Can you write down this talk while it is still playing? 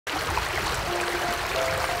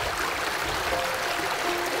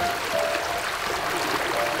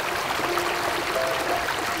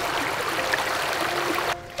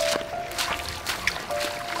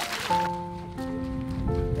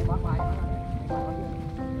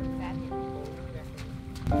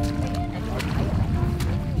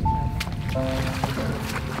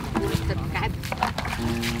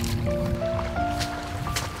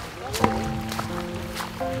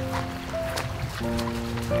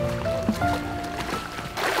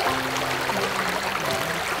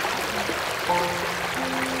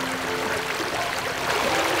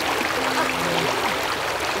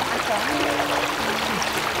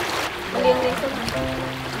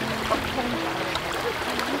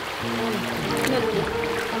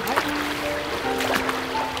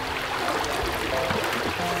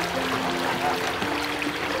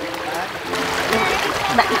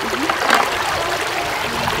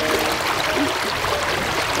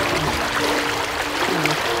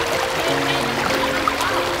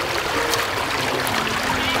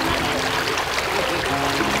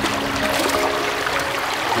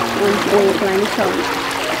Ôi, cái này sầu.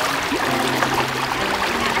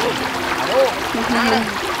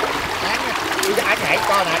 Anh hãy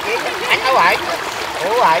coi nè chị, anh đâu vậy?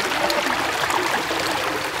 Ủa vậy?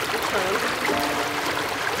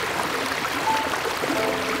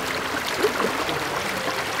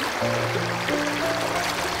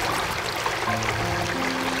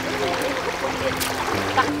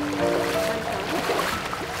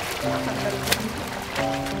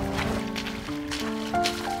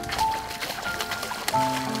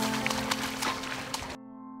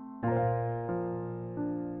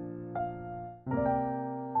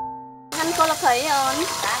 Ăn cô là thấy ơn.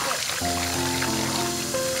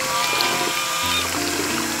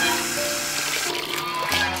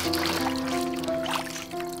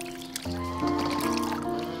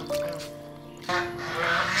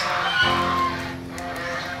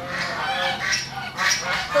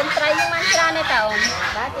 Con trai nhưng mà ra này tao.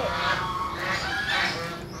 Đó chị.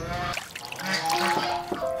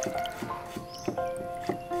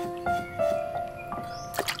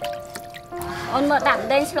 Ôn mà đạm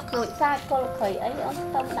đen sực rồi xa cô là khởi ấy ôn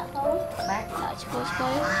tâm đã không? Đã chơi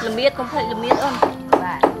làm biết không phải làm biết ôn.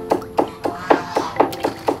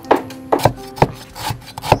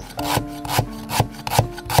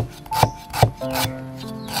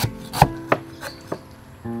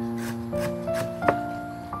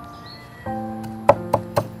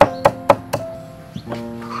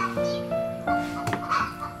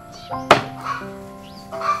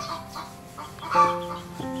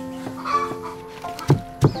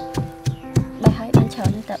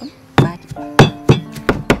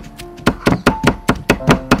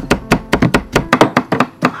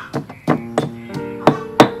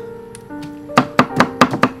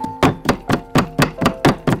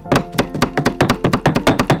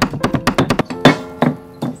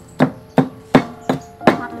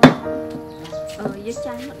 Với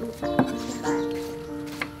chai nó đu sẵn cho bạn.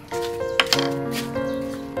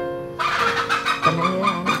 Còn nó như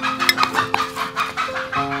thế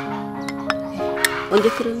ôn cho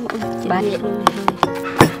kêu ba điện luôn thôi.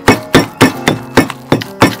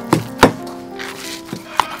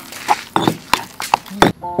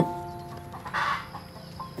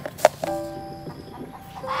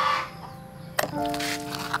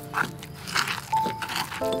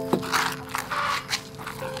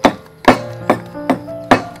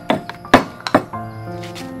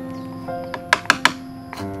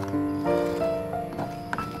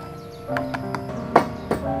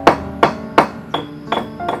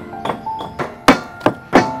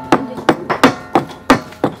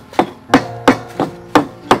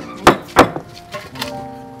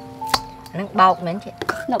 Bọc nữa chị.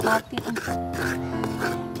 Nó bọc tiếp không?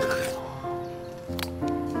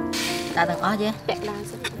 Đã từng ó chưa? Chạy đá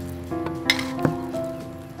sẽ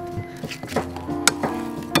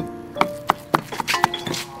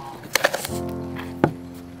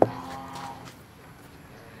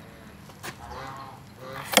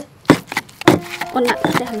con nặng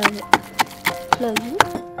sẽ lời lời nhé.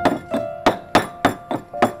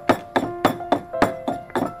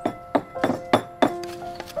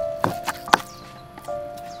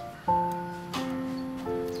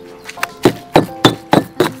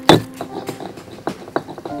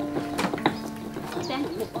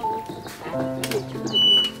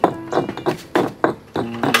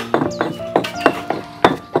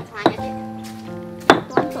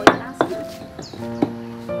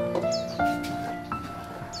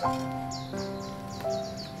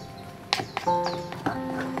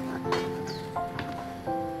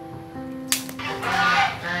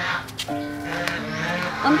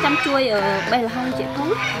 chăm chui ở đây là không chị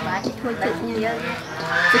không bà chị chui tự nhiên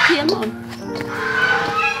chị khiếm rồi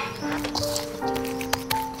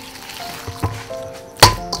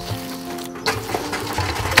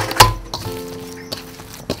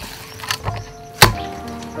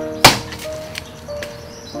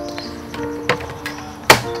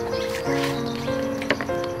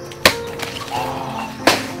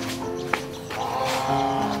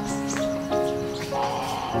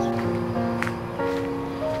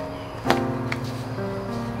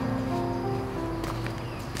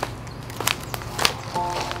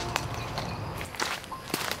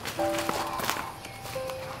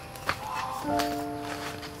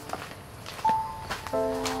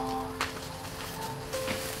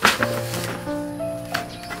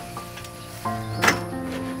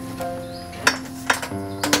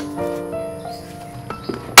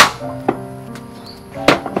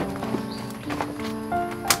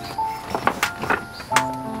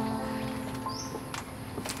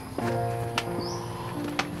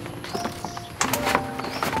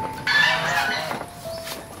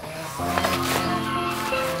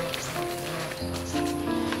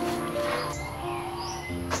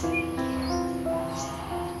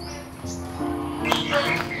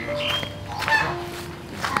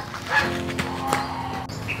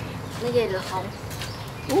Cái gì là không?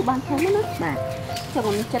 Bán thêm nó bà cho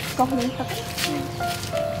còn chặt con lên tập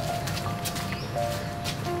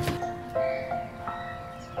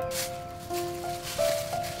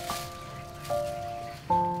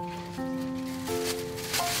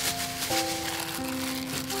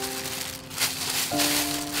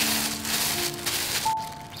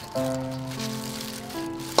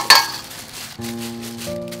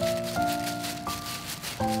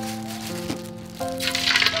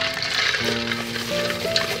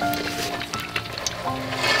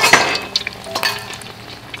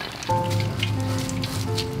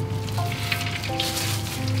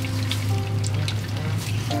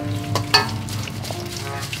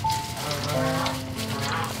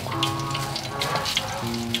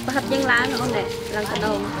hạt dân lá nữa con này làm cái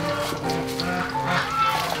đầu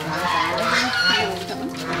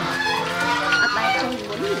đây không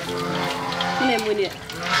muốn cái này mùi điện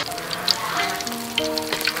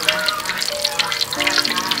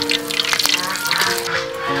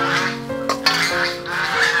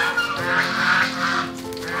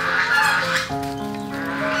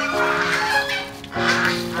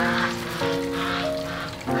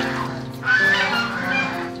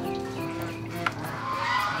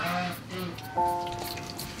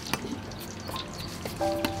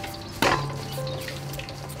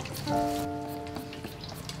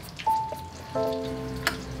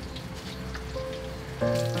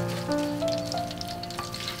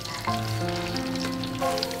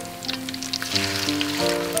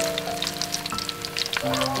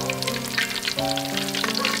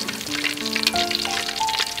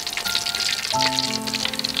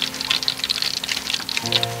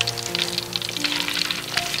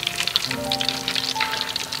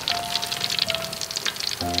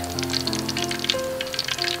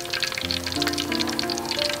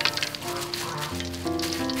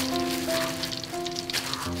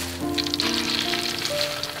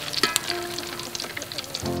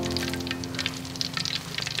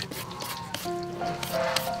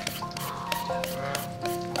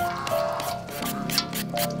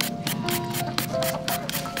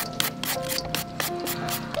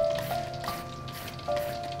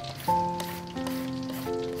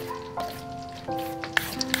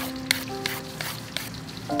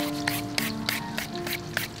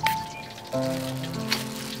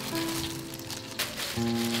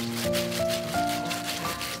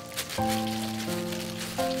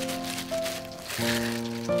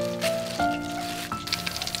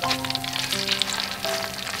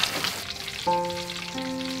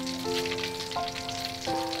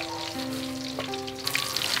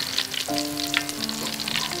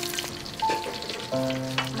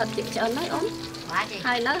thật chị chờ nói ốm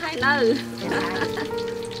hai nơi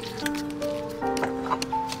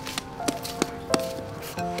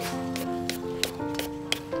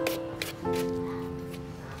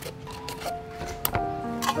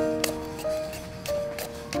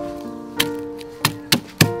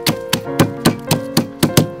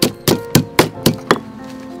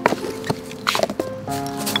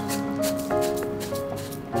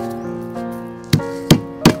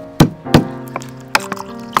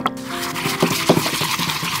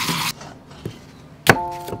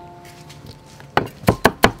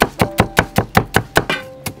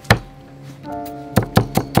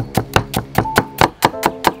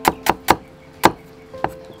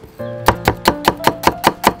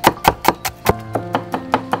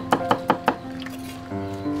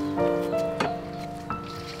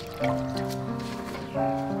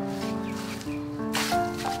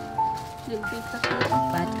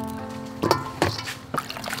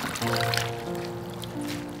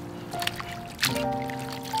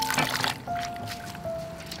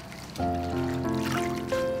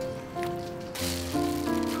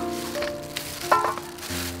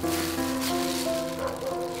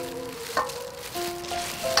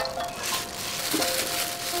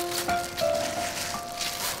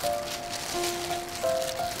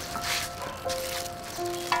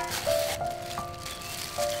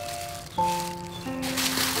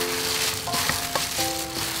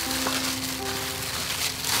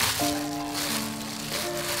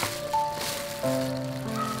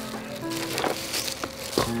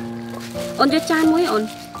ôn cho chan muối ôn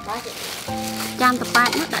chan tập bát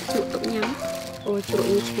nó đã chịu tụng nhắm ôi chịu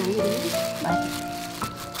như chán vậy đấy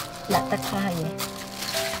đã tắt khai vậy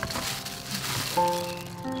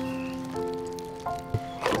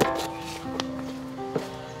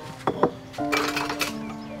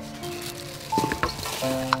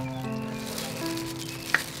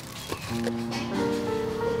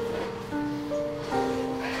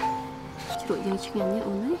chịu như chán nhá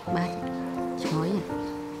ôn đấy bài chói à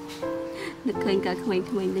được khơi cả khơi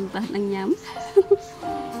mình bát đang nhắm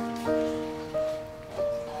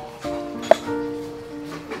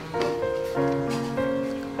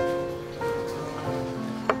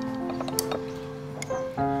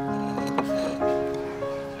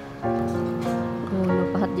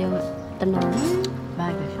tenang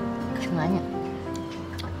bagus semuanya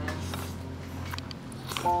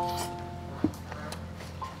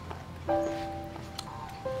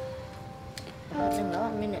đừng đó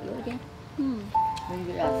mình lại lỗi chứ mình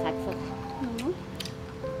bị là sạch sạch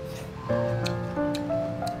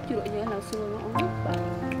chưa đội nhớ nào xưa nó và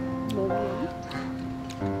mồm lắm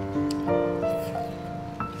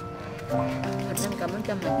thật năng cảm ơn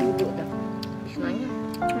trăm là tiêu được đâu semuanya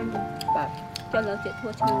bà cho nó sẽ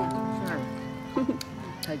thua cho nhà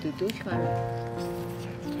thời từ túi cho nó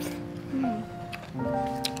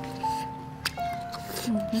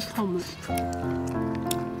không